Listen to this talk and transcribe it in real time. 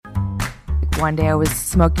one day I was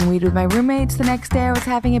smoking weed with my roommates. The next day I was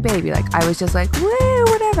having a baby. Like, I was just like, woo,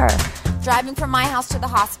 whatever. Driving from my house to the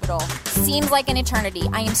hospital seems like an eternity.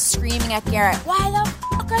 I am screaming at Garrett, why the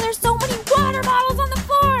fuck are there so many water bottles on the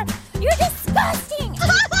floor? You're disgusting.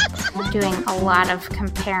 I'm doing a lot of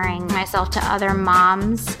comparing myself to other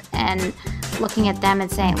moms and looking at them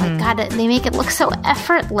and saying, like, God, they make it look so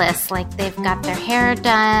effortless. Like, they've got their hair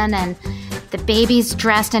done and the baby's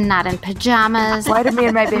dressed and not in pajamas. Why do me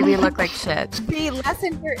and my baby look like shit? The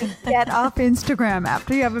lesson here is get off Instagram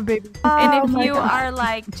after you have a baby. And if you are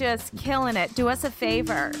like just killing it, do us a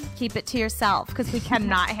favor. Keep it to yourself because we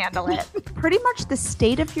cannot handle it. Pretty much the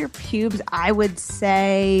state of your pubes, I would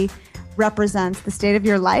say, represents the state of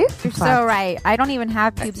your life. You're so right. I don't even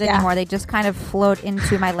have pubes anymore. They just kind of float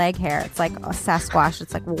into my leg hair. It's like a Sasquatch.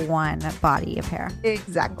 It's like one body of hair.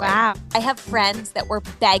 Exactly. Wow. I have friends that were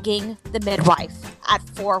begging the midwife at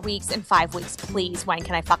 4 weeks and 5 weeks, please, when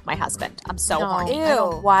can I fuck my husband? I'm so horny.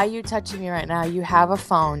 Ew. Why are you touching me right now? You have a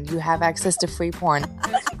phone. You have access to free porn.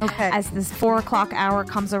 Okay. As this 4 o'clock hour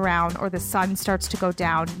comes around or the sun starts to go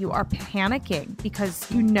down, you are panicking because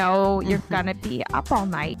you know you're going to be up all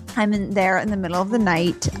night. I'm there in the middle of the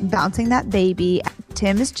night bouncing that baby.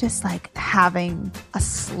 Tim is just like having a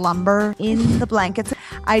slumber in the blankets.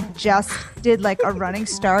 I just did like a running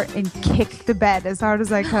start and kicked the bed as hard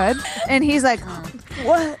as I could. And he's like,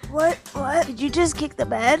 what? Did you just kick the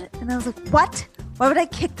bed? And I was like, what? Why would I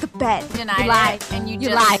kick the bed? Denied lied. it, and you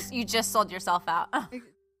lied. You just sold yourself out.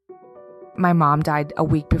 My mom died a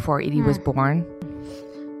week before Edie was born.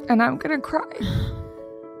 And I'm going to cry.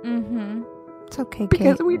 Mm-hmm. It's okay,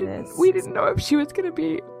 Because Kate. we didn't know if she was going to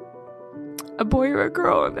be a boy or a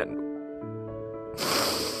girl. And then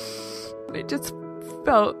it just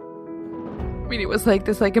felt, it was like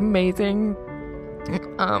this like amazing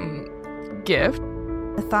gift.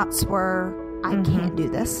 The thoughts were, I can't do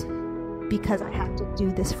this because I have to do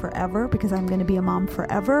this forever because I'm going to be a mom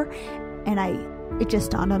forever. And it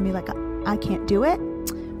just dawned on me like, I can't do it.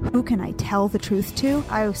 Who can I tell the truth to?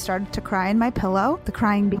 I started to cry in my pillow. The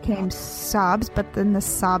crying became sobs, but then the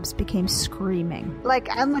sobs became screaming. Like,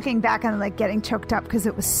 I'm looking back and like getting choked up because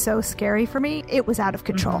it was so scary for me. It was out of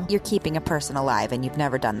control. You're keeping a person alive and you've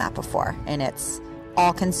never done that before. And it's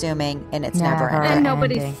all consuming and it's never ending. And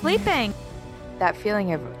nobody's sleeping. That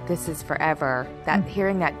feeling of this is forever, that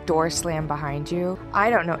hearing that door slam behind you, I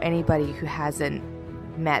don't know anybody who hasn't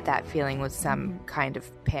met that feeling with some kind of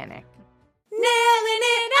panic. Nailing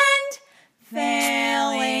it and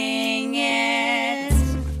failing it.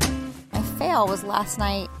 My fail was last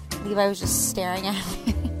night. Levi was just staring at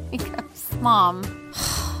me. He goes, Mom,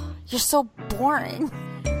 you're so boring.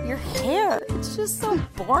 Your hair, it's just so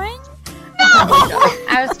boring.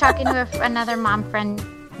 I was talking to another mom friend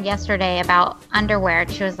yesterday about underwear.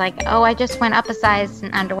 She was like, oh, I just went up a size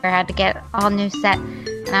in underwear. I had to get all new set.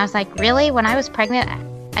 And I was like, really? When I was pregnant,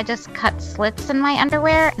 I just cut slits in my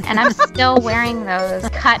underwear, and I'm still wearing those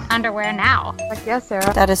cut underwear now. Like, yes,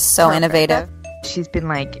 Sarah. That is so innovative. She's been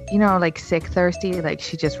like, like sick, thirsty. Like,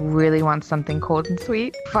 she just really wants something cold and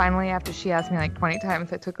sweet. Finally, after she asked me like 20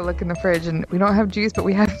 times, I took a look in the fridge and we don't have juice, but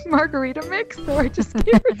we have margarita mix. So I just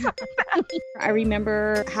gave her some of that. I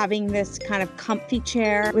remember having this kind of comfy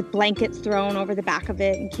chair with blankets thrown over the back of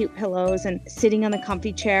it and cute pillows and sitting on the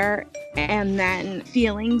comfy chair and then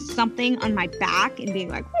feeling something on my back and being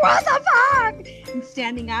like, what the fuck? And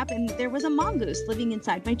standing up and there was a mongoose living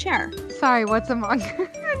inside my chair. Sorry, what's a mongoose?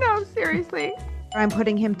 No, seriously. I'm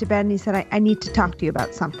putting him to bed and he said, I need to talk to you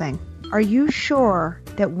about something. Are you sure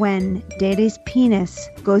that when Day-Day's penis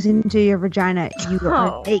goes into your vagina, you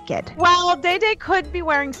are naked? Well, Day-Day could be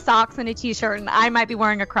wearing socks and a t-shirt, and I might be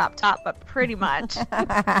wearing a crop top, but pretty much.